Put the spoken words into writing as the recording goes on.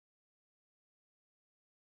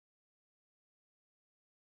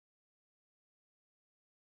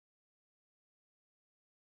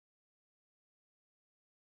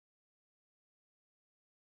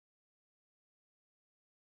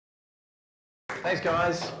Thanks,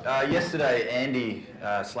 guys. Yesterday, Andy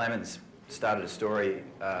Slamans started a story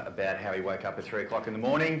about how he woke up at 3 o'clock in the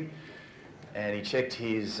morning and he checked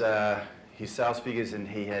his sales figures, and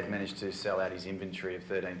he had managed to sell out his inventory of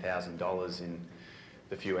 $13,000 in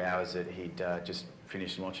the few hours that he'd just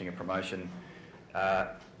finished launching a promotion.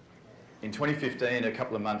 In 2015, a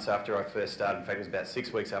couple of months after I first started, in fact it was about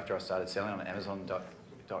 6 weeks after I started selling on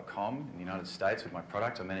Amazon.com in the United States with my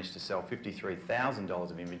product, I managed to sell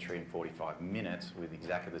 $53,000 of inventory in 45 minutes with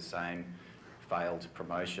exactly the same failed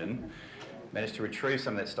promotion. Managed to retrieve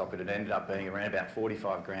some of that stock, but it ended up being around about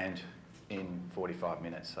 45 grand in 45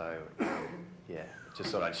 minutes. So yeah,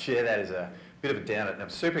 just thought I'd share that as a bit of a downer. I'm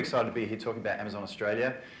super excited to be here talking about Amazon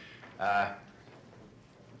Australia.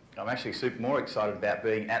 I'm actually more excited about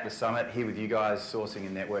being at the summit here with you guys, sourcing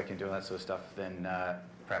and networking, doing that sort of stuff, than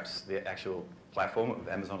perhaps the actual platform of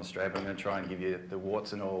Amazon Australia. But I'm going to try and give you the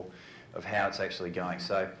warts and all of how it's actually going.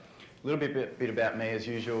 So a little bit about me, as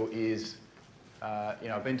usual, is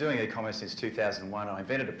I've been doing e-commerce since 2001. I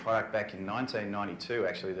invented a product back in 1992,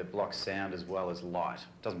 actually, that blocks sound as well as light.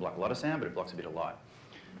 It doesn't block a lot of sound, but it blocks a bit of light.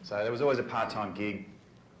 So there was always a part-time gig.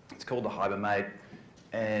 It's called the Hibernate,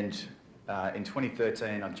 and in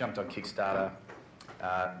 2013, I jumped on Kickstarter.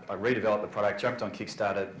 I redeveloped the product, jumped on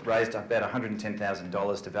Kickstarter, raised up about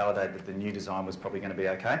 $110,000 to validate that the new design was probably going to be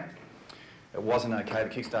okay. It wasn't okay. The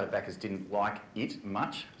Kickstarter backers didn't like it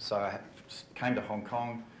much, so I came to Hong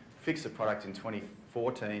Kong, fixed the product in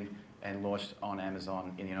 2014, and launched on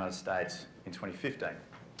Amazon in the United States in 2015.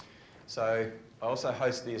 So I also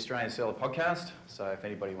host the Australian Seller podcast, so if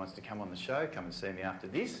anybody wants to come on the show, come and see me after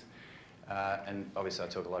this. And obviously I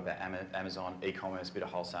talk a lot about Amazon, e-commerce, a bit of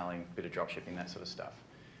wholesaling, a bit of dropshipping, that sort of stuff.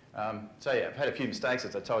 So yeah, I've had a few mistakes,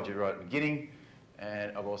 as I told you right at the beginning,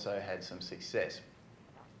 and I've also had some success.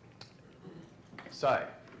 So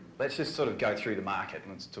let's just sort of go through the market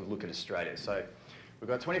and let's look at Australia. So we've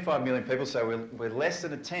got 25 million people, so we're less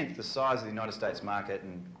than a tenth the size of the United States market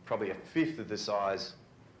and probably a fifth of the size,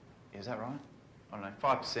 is that right? I don't know,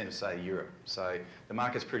 5% of, say, Europe. So the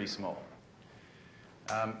market's pretty small.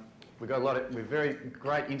 We've got we've very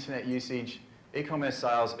great internet usage. E-commerce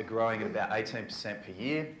sales are growing at about 18% per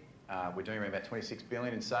year. We're doing around about 26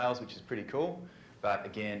 billion in sales, which is pretty cool. But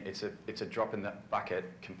again, it's a drop in the bucket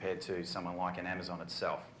compared to someone like an Amazon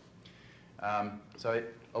itself. So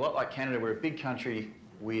a lot like Canada, we're a big country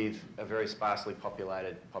with a very sparsely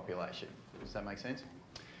populated population. Does that make sense?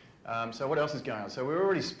 So what else is going on? So we're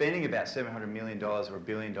already spending about $700 million or $1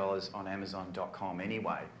 billion on Amazon.com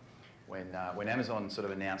anyway. When Amazon sort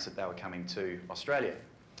of announced that they were coming to Australia.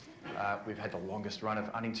 We've had the longest run of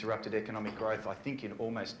uninterrupted economic growth, I think, in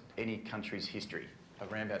almost any country's history,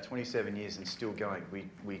 around about 27 years and still going.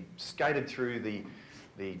 We skated through the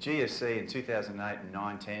GFC in 2008 and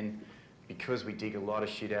 9-10 because we dig a lot of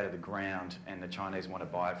shit out of the ground and the Chinese want to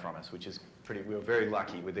buy it from us, which is we were very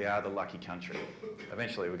lucky. We are the lucky country.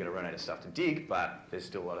 Eventually we're going to run out of stuff to dig, but there's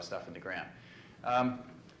still a lot of stuff in the ground.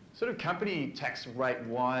 Sort of company tax rate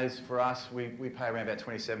wise for us, we pay around about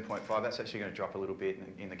 27.5. That's actually going to drop a little bit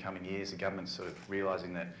in the coming years. The government's sort of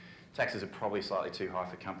realising that taxes are probably slightly too high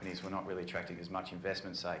for companies. We're not really attracting as much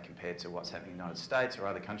investment, say, compared to what's happening in the United States or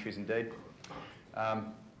other countries indeed.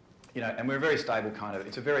 And we're a very stable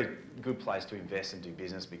it's a very good place to invest and do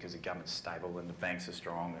business because the government's stable and the banks are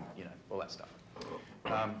strong and, all that stuff.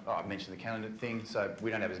 I mentioned the Canada thing, so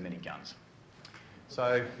we don't have as many guns.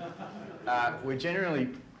 So we're generally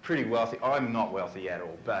pretty wealthy. I'm not wealthy at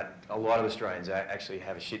all, but a lot of Australians actually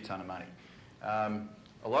have a shit ton of money.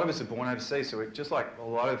 A lot of us are born overseas, so we're just like a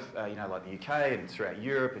lot of, like the UK and throughout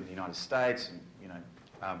Europe and the United States, and,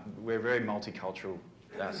 we're a very multicultural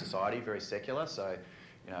society, very secular, so,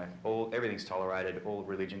 everything's tolerated, all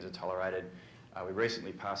religions are tolerated. We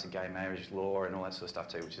recently passed a gay marriage law and all that sort of stuff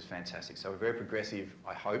too, which is fantastic. So we're very progressive,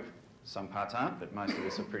 I hope. Some parts aren't, but most of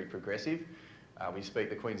us are pretty progressive. We speak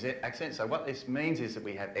the Queen's accent, so what this means is that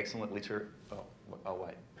we have excellent literacy. Oh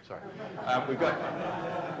wait, sorry. We've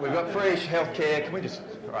got free healthcare. Can we just?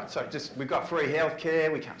 All right, so we've got free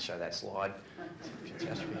healthcare. We can't show that slide. It's a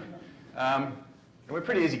catastrophe. And we're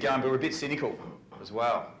pretty easygoing, but we're a bit cynical as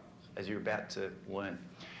well, as you're about to learn.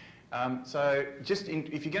 So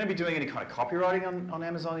if you're going to be doing any kind of copywriting on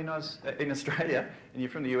Amazon in Australia, and you're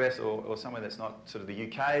from the US or somewhere that's not sort of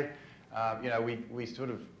the UK,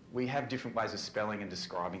 we have different ways of spelling and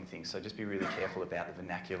describing things, so just be really careful about the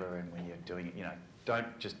vernacular and when you're doing it,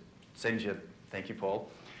 don't just send your thank you,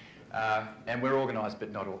 Paul. And we're organised,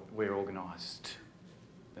 but not all, we're organised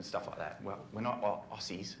and stuff like that. Well, we're not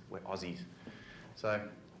Aussies, we're Aussies. So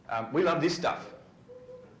we love this stuff.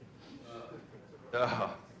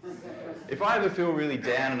 If I ever feel really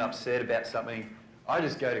down and upset about something, I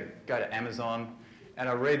just go to Amazon and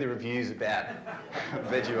I read the reviews about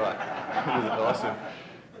Vegemite. It was awesome.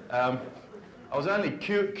 I was only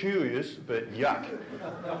curious, but yuck.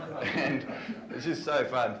 And it's just so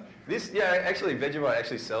fun. This, actually Vegemite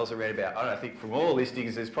actually sells around about, I think from all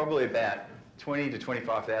listings, there's probably about $20,000 to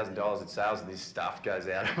 $25,000 in sales of this stuff goes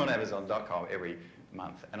out on Amazon.com every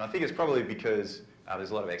month. And I think it's probably because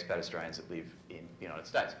there's a lot of expat Australians that live in the United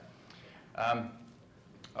States. All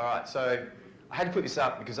right, so I had to put this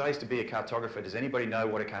up because I used to be a cartographer. Does anybody know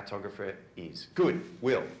what a cartographer is? Good.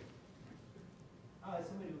 Will?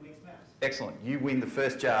 Somebody who makes maps. Excellent. You win the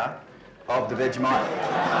first jar of the Vegemite.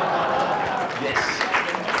 Yes.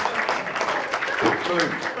 Boom.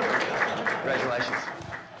 Congratulations.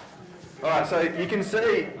 All right, so you can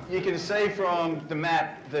see from the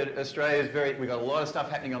map that Australia is we've got a lot of stuff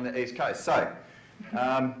happening on the East Coast. So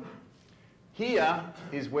here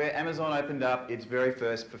is where Amazon opened up its very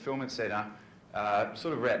first fulfillment centre,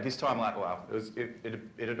 sort of around this time, like, well, it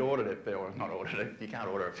had ordered it, or not ordered it, you can't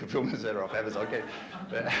order a fulfillment centre off Amazon, can you?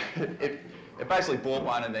 But it basically bought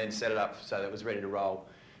one and then set it up so that it was ready to roll.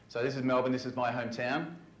 So this is Melbourne, this is my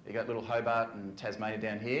hometown. You got little Hobart and Tasmania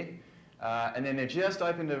down here. And then they've just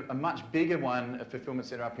opened a much bigger one, a fulfillment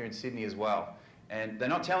centre up here in Sydney as well. And they're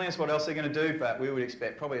not telling us what else they're going to do, but we would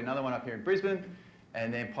expect probably another one up here in Brisbane,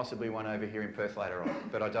 and then possibly one over here in Perth later on.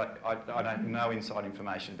 But I don't know inside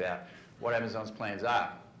information about what Amazon's plans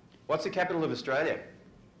are. What's the capital of Australia?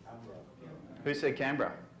 Canberra. Who said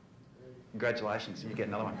Canberra? Congratulations, you get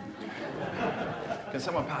another one. Can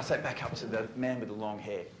someone pass that back up to the man with the long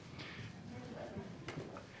hair?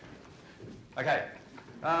 Okay,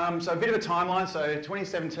 so a bit of a timeline. So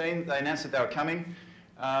 2017, they announced that they were coming.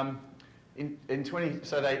 So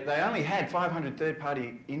they only had 500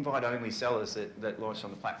 third-party invite-only sellers that launched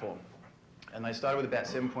on the platform. And they started with about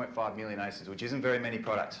 7.5 million ACEs, which isn't very many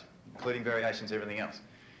products, including variations, everything else.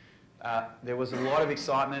 There was a lot of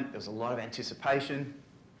excitement, there was a lot of anticipation,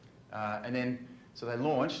 and then, so they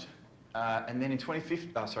launched, and then in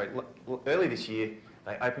early this year,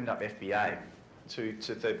 they opened up FBA to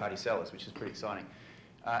third-party sellers, which is pretty exciting.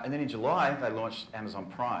 And then in July, they launched Amazon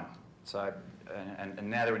Prime. So, and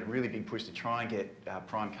now they're in a really big push to try and get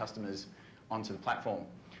Prime customers onto the platform.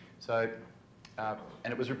 So, and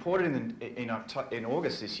it was reported in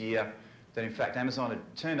August this year that in fact Amazon had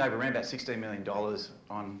turned over around about $16 million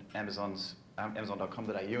on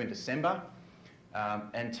Amazon.com.au in December,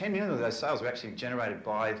 and 10 million of those sales were actually generated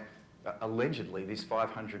by allegedly these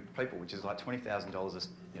 500 people, which is like $20,000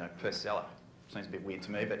 per seller. Seems a bit weird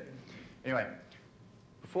to me, but anyway.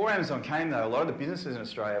 Before Amazon came though, a lot of the businesses in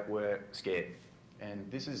Australia were scared. And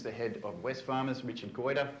this is the head of Wesfarmers, Richard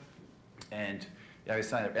Goyder. And he was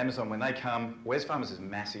saying that Amazon, when they come, Wesfarmers is a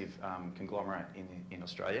massive conglomerate in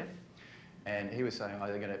Australia. And he was saying,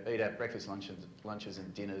 they're going to eat out breakfast, lunches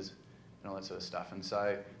and dinners and all that sort of stuff. And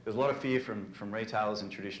so there's a lot of fear from retailers and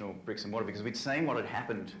traditional bricks and mortar because we'd seen what had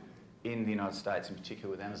happened in the United States, in particular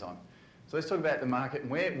with Amazon. So let's talk about the market and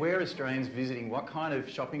where are Australians visiting, what kind of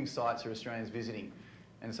shopping sites are Australians visiting?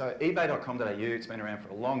 And so ebay.com.au, it's been around for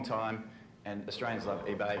a long time, and Australians love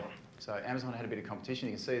eBay. So Amazon had a bit of competition.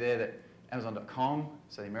 You can see there that Amazon.com,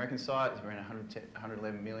 so the American site, there's around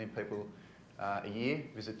 111 million people a year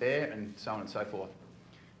visit there, and so on and so forth.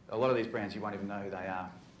 A lot of these brands, you won't even know who they are.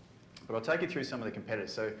 But I'll take you through some of the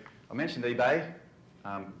competitors. So I mentioned eBay.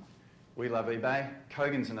 We love eBay.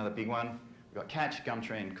 Kogan's another big one. We've got Catch,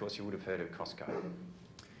 Gumtree, and of course you would have heard of Costco.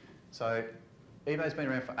 So eBay's been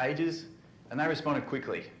around for ages. And they responded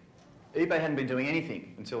quickly. eBay hadn't been doing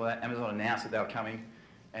anything until Amazon announced that they were coming,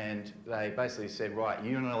 and they basically said, right,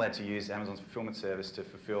 you're not allowed to use Amazon's fulfillment service to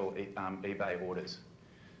fulfill eBay orders.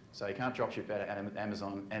 So you can't drop ship out of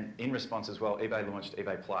Amazon. And in response as well, eBay launched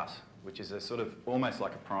eBay Plus, which is a sort of almost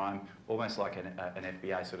like a Prime, almost like an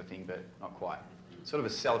FBA sort of thing, but not quite. Sort of a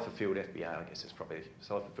seller-fulfilled FBA, I guess it's probably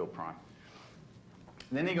seller-fulfilled Prime.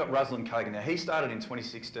 And then you got Ruslan Kogan. Now he started in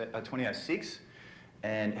 2006.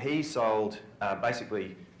 And he sold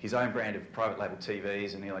basically his own brand of private label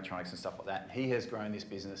TVs and electronics and stuff like that. He has grown this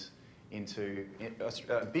business into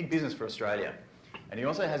a big business for Australia. And he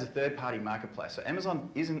also has a third-party marketplace. So Amazon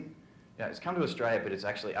isn't, it's come to Australia, but it's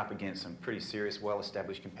actually up against some pretty serious,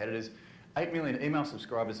 well-established competitors. 8 million email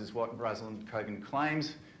subscribers is what Ruslan Kogan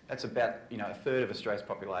claims. That's about a third of Australia's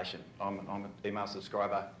population. I'm an email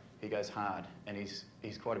subscriber. He goes hard, and he's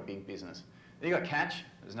quite a big business. Then you've got Catch.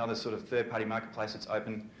 There's another sort of third-party marketplace that's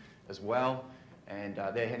open as well, and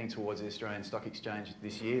they're heading towards the Australian Stock Exchange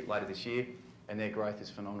later this year, and their growth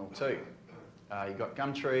is phenomenal too. You've got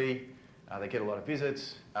Gumtree. They get a lot of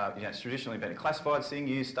visits. It's traditionally been a classifieds thing,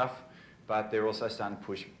 used stuff, but they're also starting to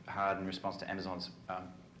push hard in response to Amazon's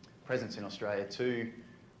presence in Australia to,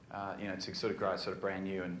 to sort of grow sort of brand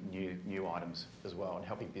new and new items as well, and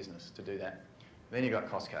helping business to do that. Then you've got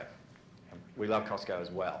Costco. We love Costco as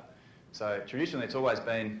well. So traditionally it's always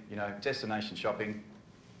been, destination shopping,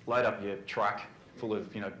 load up your truck full of,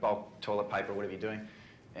 bulk toilet paper or whatever you're doing,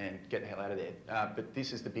 and get the hell out of there. But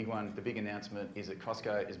this is the big one. The big announcement is that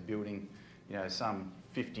Costco is building, some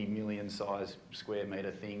 50 million size square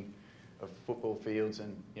metre thing of football fields,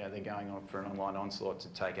 and they're going on for an online onslaught to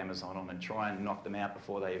take Amazon on and try and knock them out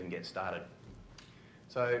before they even get started.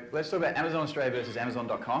 So let's talk about Amazon Australia versus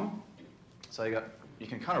Amazon.com. So you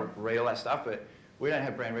can kind of read all that stuff, but we don't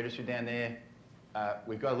have brand registry down there.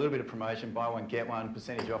 We've got a little bit of promotion, buy one, get one,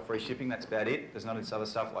 percentage off, free shipping, that's about it. There's none of this other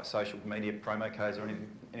stuff like social media promo codes or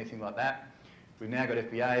anything like that. We've now got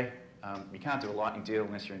FBA. You can't do a lightning deal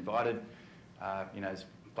unless you're invited. There's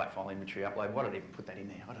flat file inventory upload. Why did I even put that in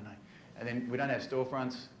there? I don't know. And then we don't have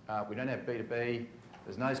storefronts. We don't have B2B.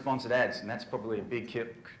 There's no sponsored ads, and that's probably a big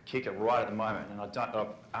kicker right at the moment. And I've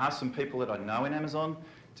asked some people that I know in Amazon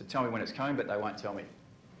to tell me when it's coming, but they won't tell me.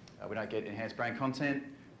 We don't get enhanced brand content.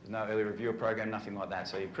 There's no early reviewer program, nothing like that.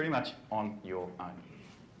 So you're pretty much on your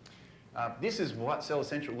own. This is what Seller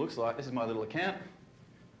Central looks like. This is my little account.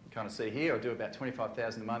 You kind of see here, I do about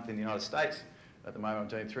 $25,000 a month in the United States. At the moment, I'm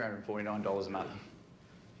doing $349 a month.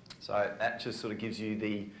 So that just sort of gives you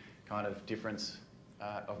the kind of difference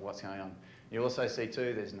of what's going on. You'll also see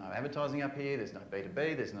too, there's no advertising up here, there's no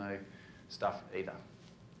B2B, there's no stuff either.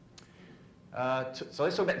 So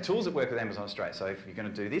let's talk about the tools that work with Amazon Australia. So if you're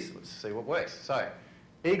going to do this, let's see what works. So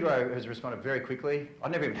eGrow has responded very quickly.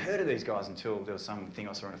 I'd never even heard of these guys until there was something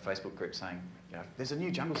I saw in a Facebook group saying, there's a new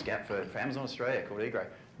jungle scout for Amazon Australia called eGrow.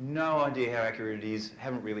 No idea how accurate it is.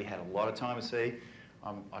 Haven't really had a lot of time to see.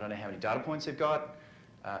 I don't know how many data points they've got.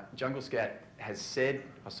 Jungle Scout has said,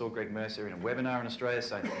 I saw Greg Mercer in a webinar in Australia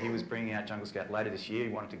saying that he was bringing out Jungle Scout later this year.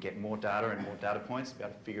 He wanted to get more data and more data points to be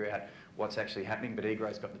able to figure out what's actually happening, but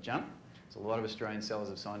eGrow's got the jump. So a lot of Australian sellers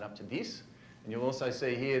have signed up to this. And you'll also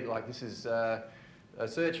see here, like this is a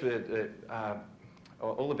search for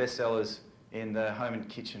all the best sellers in the home and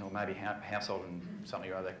kitchen, or maybe household and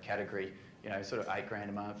something or other category, sort of $8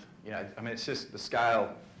 a month. I mean, it's just the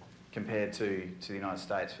scale compared to the United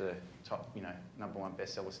States for top, #1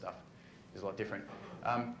 bestseller stuff is a lot different.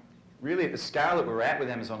 Really, at the scale that we're at with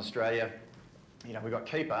Amazon Australia, we've got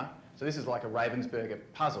Keeper. So this is like a Ravensburger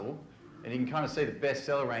puzzle, and you can kind of see the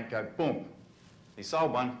bestseller rank go boom. He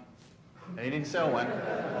sold one, and he didn't sell one.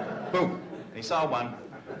 Boom, and he sold one,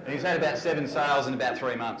 and he's had about 7 sales in about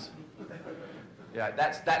 3 months.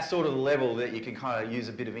 That's sort of the level that you can kind of use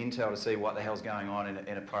a bit of intel to see what the hell's going on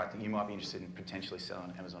in a product that you might be interested in potentially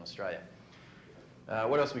selling on Amazon Australia.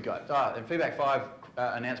 What else have we got? And Feedback 5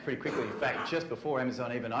 announced pretty quickly. In fact, just before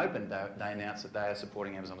Amazon even opened, they announced that they are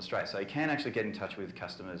supporting Amazon Australia. So you can actually get in touch with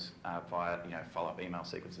customers via follow-up email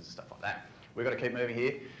sequences and stuff like that. We've got to keep moving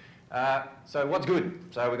here. So what's good?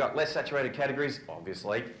 So we've got less saturated categories,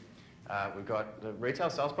 obviously. We've got the retail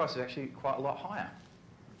sales price is actually quite a lot higher.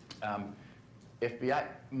 FBA,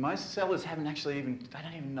 most sellers they don't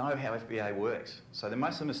even know how FBA works. So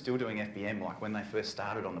most of them are still doing FBM, like when they first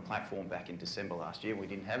started on the platform back in December last year, we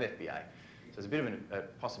didn't have FBA. So there's a bit of a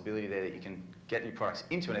possibility there that you can get your products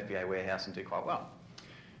into an FBA warehouse and do quite well.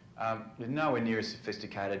 They're nowhere near as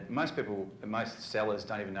sophisticated. Most sellers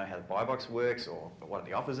don't even know how the buy box works or what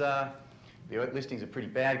the offers are. The listings are pretty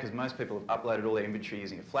bad because most people have uploaded all their inventory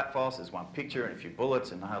using a flat file, so there's one picture and a few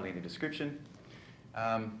bullets and hardly any description.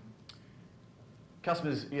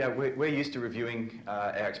 Customers, we're used to reviewing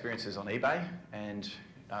our experiences on eBay, and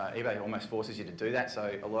eBay almost forces you to do that,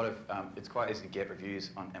 so a lot of, it's quite easy to get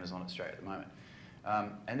reviews on Amazon Australia at the moment.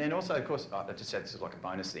 And then also, of course, I just said this is like a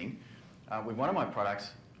bonus thing. With one of my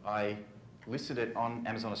products, I listed it on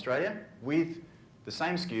Amazon Australia with the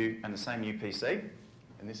same SKU and the same UPC,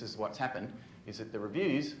 and this is what's happened, is that the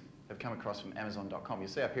reviews have come across from Amazon.com.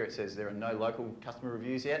 You'll see up here it says there are no local customer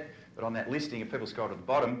reviews yet, but on that listing, if people scroll to the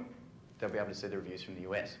bottom, they'll be able to see the reviews from the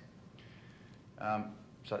US.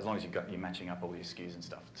 So as long as you're matching up all your SKUs and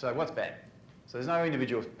stuff. So what's bad? So there's no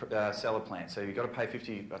individual seller plan. So you've got to pay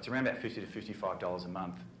it's around about $50 to $55 a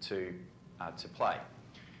month to play.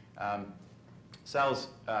 Sales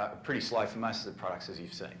are pretty slow for most of the products, as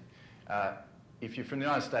you've seen. If you're from the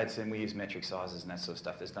United States, then we use metric sizes and that sort of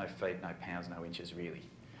stuff. There's no feet, no pounds, no inches, really.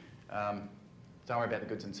 Don't worry about the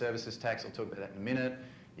goods and services tax. I'll talk about that in a minute.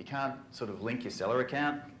 You can't sort of link your seller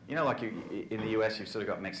account. Like in the US, you've sort of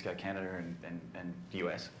got Mexico, Canada, and the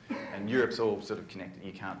US. And Europe's all sort of connected.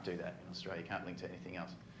 You can't do that in Australia. You can't link to anything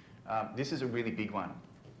else. This is a really big one.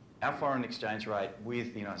 Our foreign exchange rate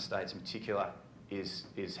with the United States in particular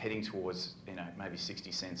is heading towards, you know, maybe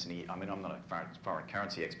 60 cents a year. I mean, I'm not a foreign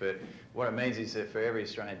currency expert. What it means is that for every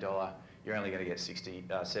Australian dollar, you're only going to get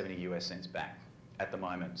 70 US cents back at the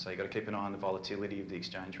moment. So you've got to keep an eye on the volatility of the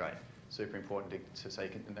exchange rate. Super important so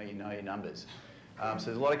you know your numbers. So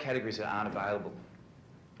there's a lot of categories that aren't available.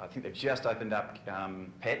 I think they've just opened up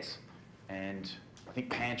pets and I think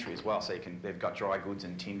pantry as well. So they've got dry goods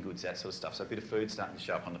and tin goods, that sort of stuff. So a bit of food starting to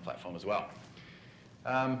show up on the platform as well.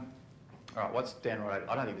 All right, what's down right?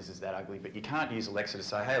 I don't think this is that ugly, but you can't use Alexa to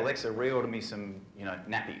say, hey, Alexa, reorder me some, you know,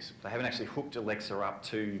 nappies. They haven't actually hooked Alexa up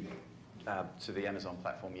to the Amazon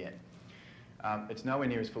platform yet. It's nowhere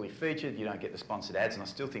near as fully featured. You don't get the sponsored ads, and I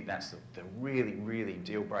still think that's the really, really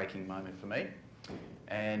deal-breaking moment for me.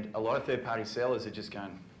 And a lot of third-party sellers are just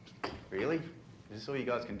going, really? Is this all you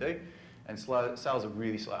guys can do? And sales are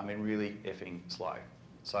really slow. I mean, really effing slow.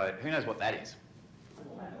 So who knows what that is?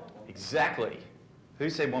 Exactly. Who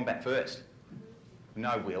said Wombat first?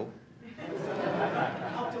 No, Will.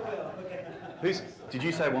 Did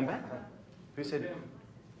you say Wombat? Who said?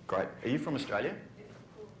 Great. Are you from Australia?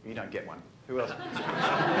 You don't get one. Who else?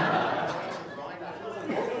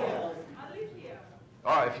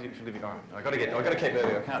 All right, if you live here, all right. I've got to keep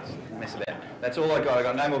moving. I can't mess about. That's all I got. I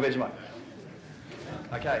got no more Vegemite.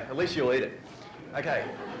 Okay, at least you'll eat it. Okay.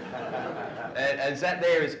 And that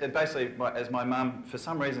there is basically, as my mum for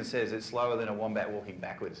some reason says, it's slower than a wombat walking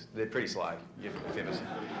backwards. They're pretty slow, if you've ever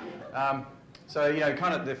seen. So, you know,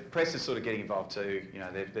 kind of the press is sort of getting involved too. You know,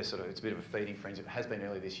 they're sort of, it's a bit of a feeding frenzy. It has been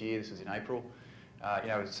early this year. This was in April. You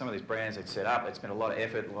know, some of these brands they'd set up, they'd spent a lot of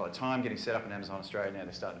effort, a lot of time getting set up in Amazon Australia. Now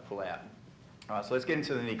they're starting to pull out. All right, so let's get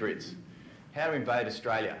into the nitty-grits. How to invade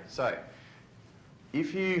Australia. So,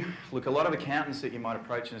 if you look, a lot of accountants that you might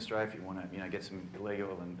approach in Australia, if you want to, you know, get some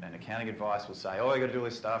legal and accounting advice, will say, oh, you got to do all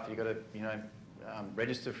this stuff. You got to, you know,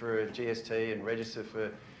 register for a GST and register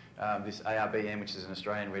for this ARBN, which is an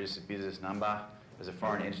Australian Registered Business Number. As a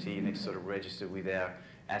foreign entity, you need to sort of register with our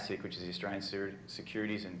ASIC, which is the Australian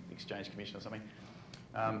Securities and Exchange Commission or something.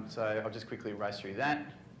 So I'll just quickly race through that.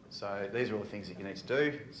 So these are all the things that you need to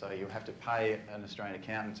do. So you'll have to pay an Australian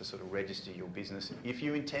accountant to sort of register your business if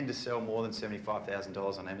you intend to sell more than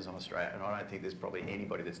 $75,000 on Amazon Australia, and I don't think there's probably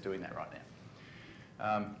anybody that's doing that right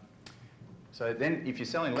now. So then if you're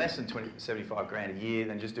selling less than 75 grand a year,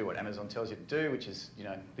 then just do what Amazon tells you to do, which is, you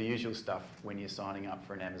know, the usual stuff when you're signing up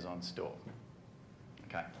for an Amazon store.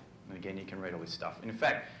 Okay, and again, you can read all this stuff. And in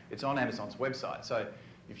fact, it's on Amazon's website. So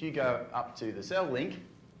if you go up to the sell link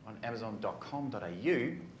on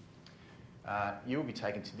amazon.com.au, you'll be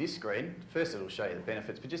taken to this screen. First, it'll show you the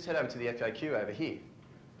benefits, but just head over to the FAQ over here.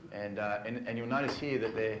 And you'll notice here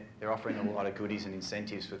that they're offering a lot of goodies and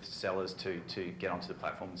incentives for sellers to get onto the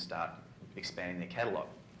platform and start expanding their catalogue.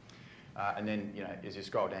 And then, you know, as you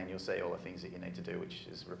scroll down, you'll see all the things that you need to do, which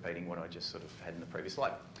is repeating what I just sort of had in the previous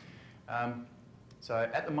slide. So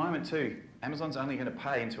at the moment too, Amazon's only going to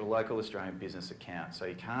pay into a local Australian business account. So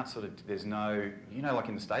you can't sort of, there's no, you know, like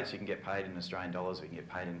in the States, you can get paid in Australian dollars, or you can get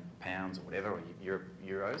paid in pounds or whatever, or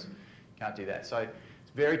euros. You can't do that. So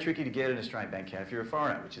it's very tricky to get an Australian bank account if you're a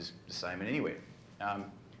foreigner, which is the same in anywhere.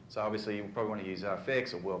 So obviously you probably want to use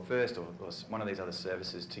FX or World First or one of these other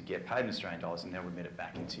services to get paid in Australian dollars, and they'll remit it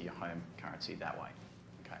back into your home currency that way.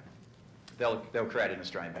 Okay. They'll create an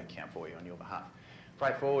Australian bank account for you on your behalf.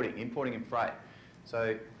 Freight forwarding, importing and freight.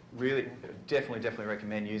 So really, definitely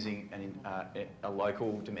recommend using a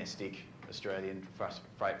local, domestic, Australian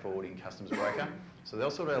freight forwarding customs broker. So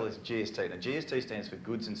they'll sort out this GST. Now GST stands for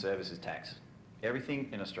Goods and Services Tax. Everything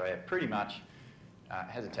in Australia pretty much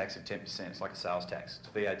has a tax of 10%. It's like a sales tax. It's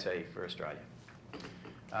VAT for Australia.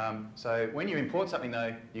 So when you import something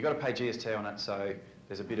though, you've got to pay GST on it, so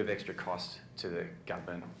there's a bit of extra cost to the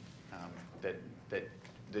government that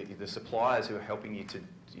the suppliers who are helping you to,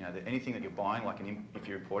 you know, anything that you're buying, like if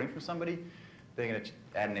you're importing from somebody, they're going to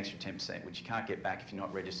add an extra 10%, which you can't get back if you're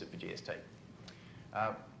not registered for GST.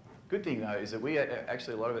 Good thing though is that we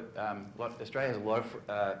actually, Australia has a lot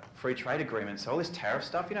of free trade agreements. So all this tariff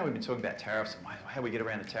stuff, you know, we've been talking about tariffs and how we get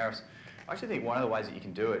around the tariffs. I actually think one of the ways that you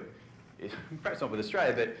can do it, is, perhaps not with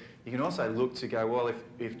Australia, but you can also look to go, well,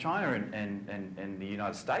 if China and the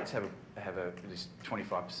United States have this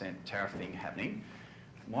 25% tariff thing happening,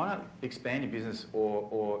 why not expand your business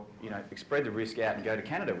or you know, spread the risk out and go to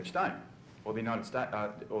Canada, which don't, or the United States,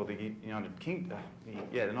 or the United Kingdom,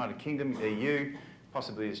 the United Kingdom, EU,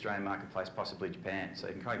 possibly the Australian marketplace, possibly Japan. So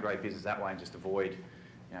you can kind of grow business that way and just avoid,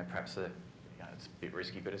 you know, perhaps it's a bit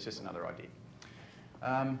risky, but it's just another idea.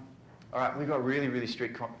 All right, we've got really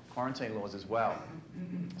strict quarantine laws as well.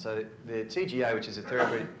 So the TGA, which is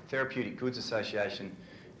the Therapeutic Goods Association,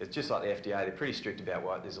 it's just like the FDA, they're pretty strict about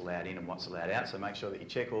what is allowed in and what's allowed out, so make sure that you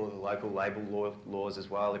check all of the local label laws as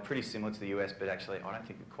well. They're pretty similar to the US, but actually I don't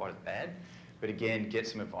think they're quite as bad. But again, get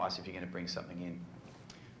some advice if you're going to bring something in,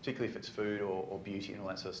 particularly if it's food or beauty and all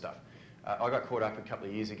that sort of stuff. I got caught up a couple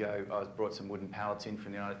of years ago. I brought some wooden pallets in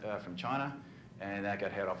from China, and that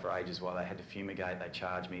got held off for ages while they had to fumigate. They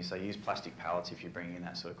charged me, so use plastic pallets if you're bringing in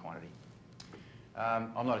that sort of quantity.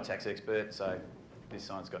 I'm not a tax expert, so this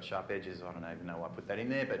sign's got sharp edges. I don't even know why I put that in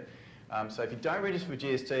there, but so if you don't register for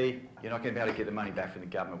GST, you're not going to be able to get the money back from the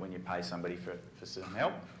government when you pay somebody for some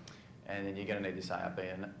help. And then you're going to need this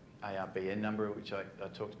ARBN number, which I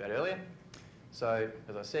talked about earlier. So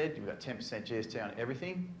as I said, you've got 10% GST on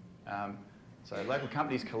everything. So local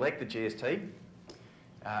companies collect the GST,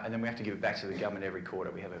 and then we have to give it back to the government every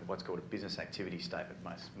quarter. We have what's called a business activity statement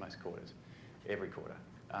most quarters, every quarter.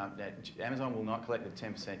 Now, Amazon will not collect the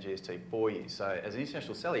 10% GST for you. So as an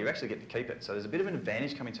international seller, you actually get to keep it. So there's a bit of an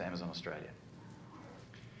advantage coming to Amazon Australia.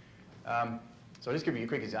 So I'll just give you a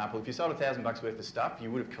quick example. If you sold $1,000 worth of stuff,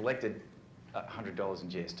 you would have collected $100 in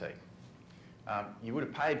GST. You would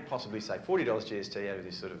have paid possibly, say, $40 GST out of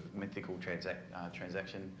this sort of mythical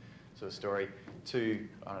transaction sort of story to,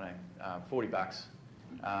 I don't know, $40,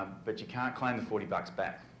 but you can't claim the $40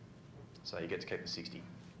 back. So you get to keep the 60.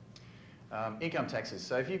 Income taxes.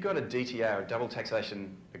 So if you've got a DTA, or a double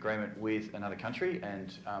taxation agreement with another country,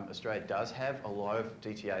 and Australia does have a lot of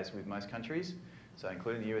DTAs with most countries, so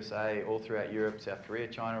including the USA, all throughout Europe, South Korea,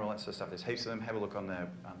 China, all that sort of stuff. There's heaps of them. Have a look on the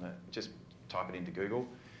just type it into Google.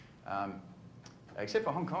 Except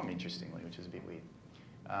for Hong Kong, interestingly, which is a bit weird.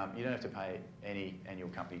 You don't have to pay any annual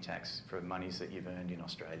company tax for monies that you've earned in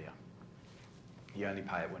Australia. You only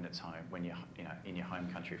pay it when it's home, when you're in your home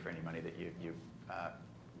country for any money that you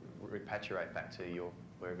repatriate back to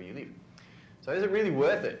wherever you live. So is it really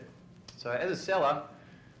worth it? So as a seller,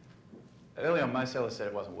 early on most sellers said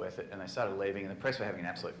it wasn't worth it, and they started leaving, and the press were having an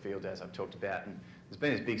absolute field day, as I've talked about. And there's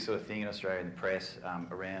been this big sort of thing in Australia in the press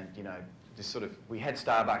around, this sort of, we had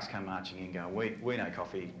Starbucks come marching in going, we know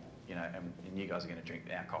coffee, and you guys are going to drink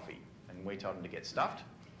our coffee. And we told them to get stuffed.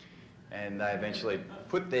 And they eventually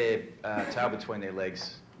put their tail between their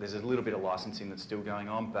legs. There's a little bit of licensing that's still going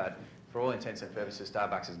on, but for all intents and purposes,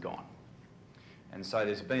 Starbucks is gone. And so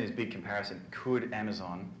there's been this big comparison. Could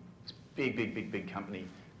Amazon, this big company,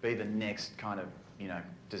 be the next kind of,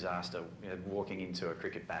 disaster, walking into a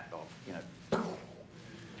cricket bat of,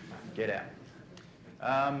 get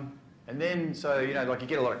out. And then, so, like you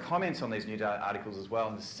get a lot of comments on these new articles as well,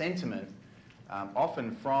 and the sentiment,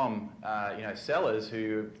 often from, sellers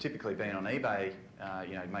who have typically been on eBay,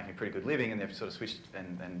 making a pretty good living, and they've sort of switched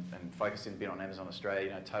and focused a bit on Amazon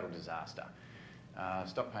Australia, total disaster.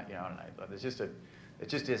 Stop paying, I don't know, it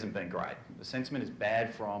just hasn't been great. The sentiment is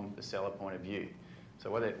bad from the seller point of view. So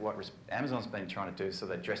what Amazon's been trying to do, so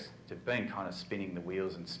they've been kind of spinning the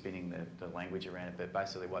wheels and spinning the language around it, but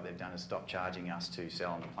basically what they've done is stop charging us to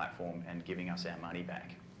sell on the platform and giving us our money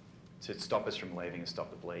back to stop us from leaving and stop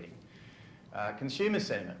the bleeding. Consumer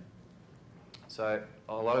sentiment. So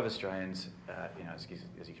a lot of Australians, as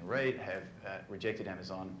you can read, have rejected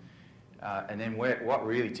Amazon, and then what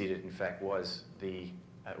really did it, in fact, was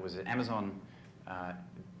Amazon.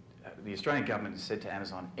 The Australian government said to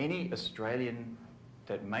Amazon, any Australian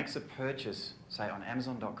that makes a purchase, say on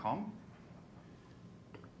Amazon.com,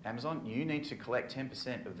 Amazon, you need to collect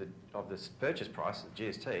 10% of the purchase price, the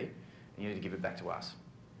GST, and you need to give it back to us.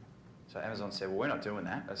 So Amazon said, well, we're not doing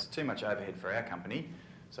that. That's too much overhead for our company.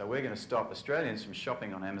 So we're going to stop Australians from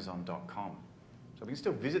shopping on Amazon.com. So we can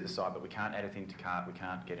still visit the site, but we can't add anything to cart. We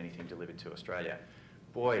can't get anything delivered to Australia.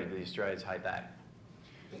 Boy, do the Australians hate that.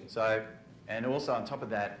 So, and also on top of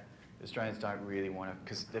that, Australians don't really want to,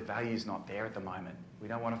 because the value's not there at the moment. We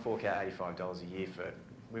don't want to fork out $85 a year for it.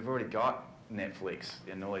 We've already got Netflix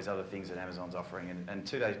and all these other things that Amazon's offering, and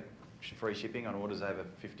 2-day free shipping on orders over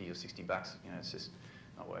 $50 or $60. It's just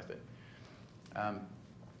not worth it.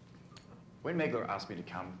 When Megler asked me to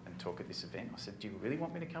come and talk at this event, I said, do you really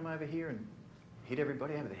want me to come over here and hit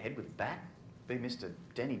everybody over the head with a bat? Be Mr.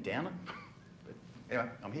 Danny Downer? But anyway,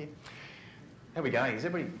 I'm here. How are we going? Is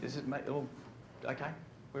it all okay?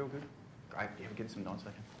 We're all good? Great, yeah, we're getting some nods,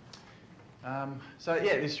 okay. So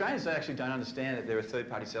yeah, the Australians actually don't understand that there are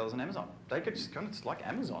third-party sellers on Amazon. They could just kind of, it's like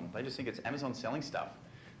Amazon. They just think it's Amazon selling stuff.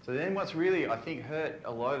 So then what's really, I think, hurt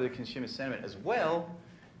a lot of the consumer sentiment as well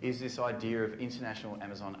is this idea of international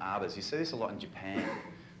Amazon arbors. You see this a lot in Japan.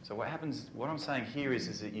 So what happens, what I'm saying here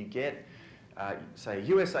is that you get, say, a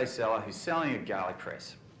USA seller who's selling a garlic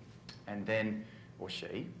press, and then, or she,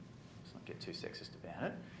 let's not get too sexist about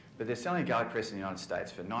it, but they're selling a garlic press in the United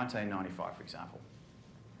States for $19.95, for example.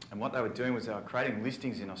 And what they were doing was they were creating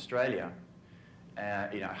listings in Australia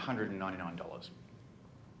 $199.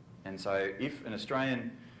 And so if an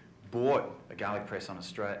Australian bought a garlic press on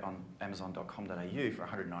Amazon.com.au for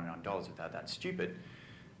 $199 without that stupid,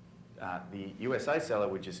 the USA seller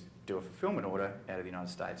would just do a fulfillment order out of the United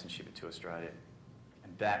States and ship it to Australia.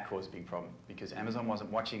 And that caused a big problem because Amazon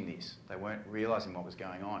wasn't watching this. They weren't realising what was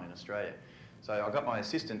going on in Australia. So I got my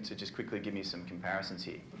assistant to just quickly give me some comparisons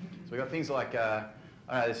here. So we got things like, I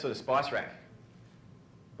don't know, this sort of spice rack.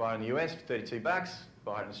 Buy it in the US for $32,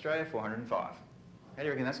 buy it in Australia, $405. How do you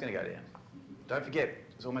reckon that's going to go down? Don't forget,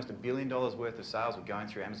 there's almost $1 billion worth of sales were going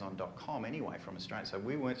through Amazon.com anyway from Australia, so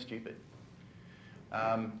we weren't stupid.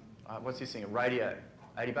 What's this thing? A radio,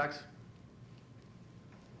 $80.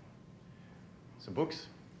 Some books.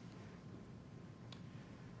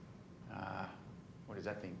 What is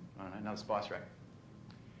that thing? I don't know, another spice rack.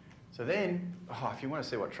 So then, if you want to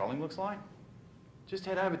see what trolling looks like, just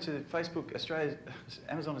head over to Facebook Australia's,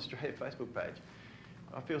 Amazon Australia Facebook page.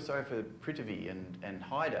 I feel sorry for Prithvi and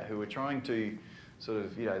Haida, who are trying to sort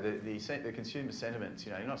of, the consumer sentiments,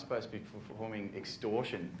 you're not supposed to be performing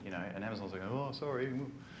extortion, and Amazon's like, oh, sorry.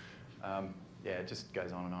 Yeah, it just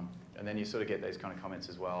goes on. And then you sort of get these kind of comments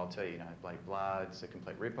as well, too, bloody blood, it's a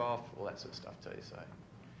complete rip-off, all that sort of stuff too. So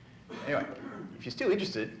anyway, if you're still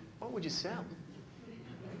interested, what would you sell?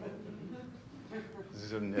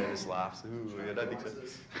 Some nervous laughs. Ooh, I don't think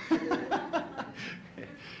so. Yeah.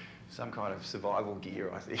 Some kind of survival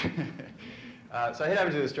gear, I think. So head over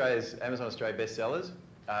to Australia's Amazon Australia bestsellers.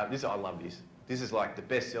 I love this. This is like the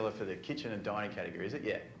bestseller for the kitchen and dining category, is it?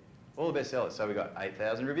 Yeah. All the bestsellers. So we've got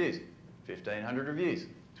 8,000 reviews, 1,500 reviews,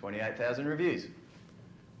 28,000 reviews.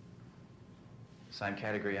 Same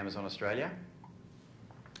category, Amazon Australia.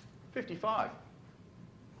 55.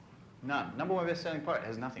 None. Number one best-selling product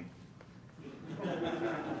has nothing.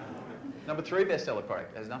 Number 3 bestseller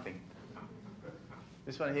product has nothing.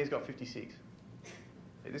 This one here's got 56.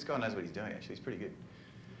 This guy knows what he's doing, actually. He's pretty good.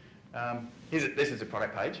 This is the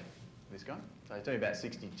product page, this guy. So he's doing about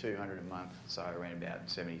 $6,200 a month, so around about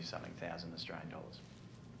 70-something thousand Australian dollars.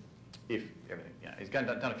 If everything, he's done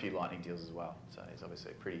a few lightning deals as well. So he's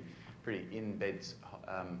obviously a pretty in-bed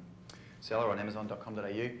seller on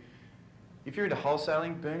Amazon.com.au. If you're into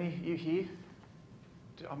wholesaling, Bernie, you here?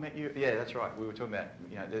 I met you. Yeah, that's right. We were talking about,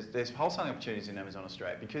 there's wholesaling opportunities in Amazon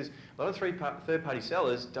Australia because a lot of third-party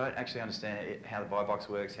sellers don't actually understand how the buy box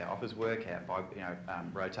works, how offers work, how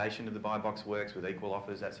rotation of the buy box works with equal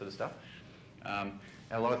offers, that sort of stuff. And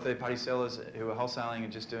a lot of third-party sellers who are wholesaling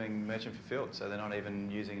are just doing merchant fulfilled, so they're not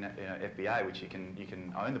even using FBA, which you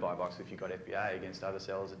can own the buy box if you've got FBA against other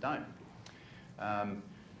sellers that don't.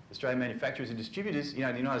 Australian manufacturers and distributors, the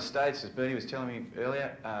United States, as Bernie was telling me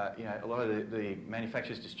earlier, a lot of the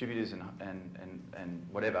manufacturers, distributors and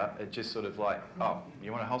whatever, are just sort of like, oh,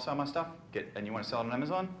 you want to wholesale my stuff? And you want to sell it on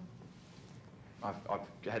Amazon? I've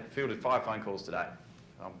had fielded 5 phone calls today.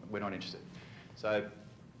 We're not interested. So,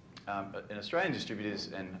 and Australian distributors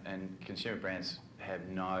and consumer brands have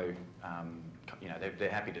no,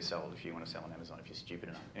 they're happy to sell it if you want to sell on Amazon, if you're stupid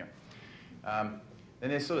enough. Anyway. Then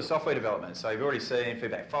there's sort of software development. So you've already seen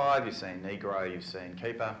Feedback 5, you've seen Negro, you've seen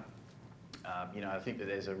Keeper. I think that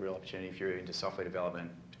there's a real opportunity if you're into software development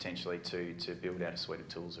potentially to build out a suite of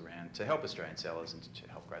tools around to help Australian sellers and to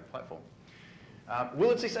help grow the platform. Will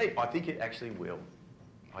it succeed? I think it actually will.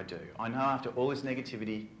 I do. I know after all this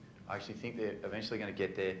negativity, I actually think they're eventually going to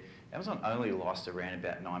get there. Amazon only lost around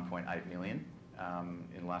about 9.8 million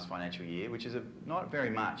in the last financial year, which is not very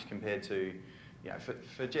much compared to,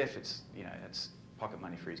 for Jeff, it's pocket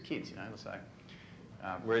money for his kids, So,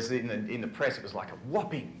 whereas in the press it was like a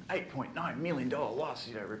whopping $8.9 million loss,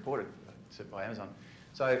 reported by Amazon.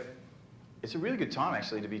 So it's a really good time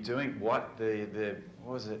actually to be doing what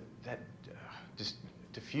that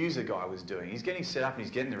diffuser guy was doing. He's getting set up and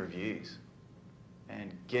he's getting the reviews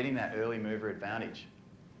and getting that early mover advantage.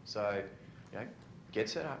 So, get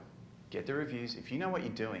set up, get the reviews. If you know what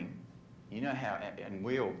you're doing, you know how, and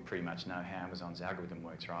we all pretty much know how Amazon's algorithm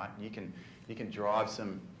works, right? You can drive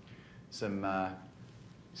some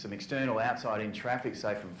external outside-in traffic,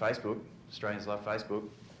 say from Facebook. Australians love Facebook,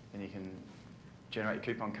 and you can generate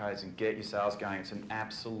coupon codes and get your sales going. It's an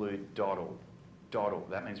absolute doddle.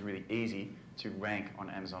 That means really easy to rank on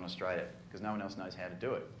Amazon Australia because no one else knows how to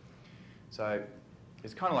do it. So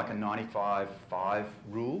it's kind of like a 95-5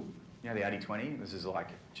 rule. The 80-20. This is like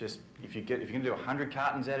just if you're going to do 100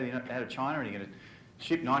 cartons out of China and you're going to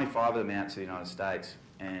ship 95 of them out to the United States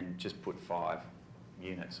and just put 5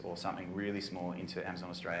 units or something really small into Amazon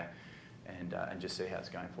Australia and just see how it's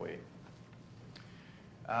going for you.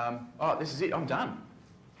 This is it. I'm done.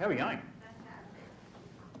 How are we going?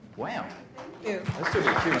 Wow. Thank you. Let's do a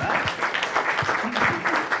bit of Q&A.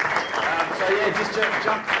 So yeah, yeah, just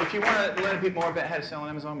jump. If you want to learn a bit more about how to sell on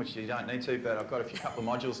Amazon, which you don't need to, but I've got a couple of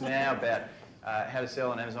modules now about how to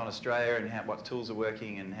sell on Amazon Australia and what tools are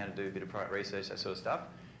working and how to do a bit of product research, that sort of stuff.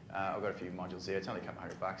 I've got a few modules there. It's only a couple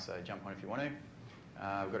 $100, so jump on if you want to.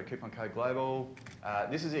 We've got a coupon code global.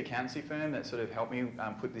 This is the accountancy firm that sort of helped me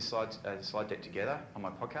put this slide deck together on my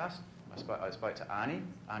podcast. I spoke to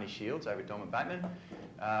Arnie Shields over at Dorman Bateman.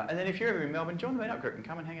 And then if you're ever in Melbourne, join the meetup group and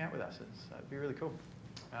come and hang out with us. It'd be really cool.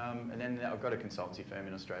 And then I've got a consultancy firm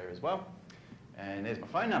in Australia as well. And there's my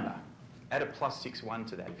phone number. Add a +61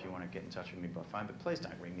 to that if you want to get in touch with me by phone. But please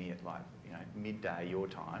don't ring me at midday your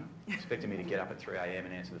time, expecting me to get up at 3 a.m.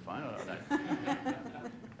 and answer the phone. I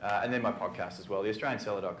don't. And then my podcast as well,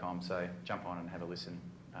 theaustralianseller.com. So jump on and have a listen.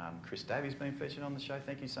 Chris Davies been featured on the show.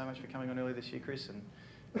 Thank you so much for coming on earlier this year, Chris, and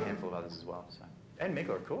a handful of others as well. So. And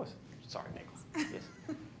Megla, of course. Sorry, Megla.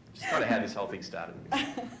 Yes. Just trying to how this whole thing started.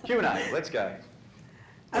 Q&A, let's go.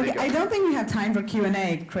 Okay, I don't think we have time for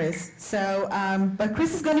Q&A, Chris. So, but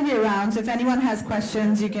Chris is going to be around, so if anyone has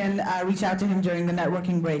questions, you can reach out to him during the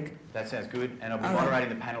networking break. That sounds good, and I'll be moderating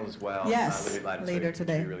the panel as well yes, a little bit later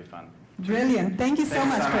today. It'll be really fun. Brilliant. Thank you so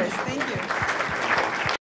much, Chris. Thank you.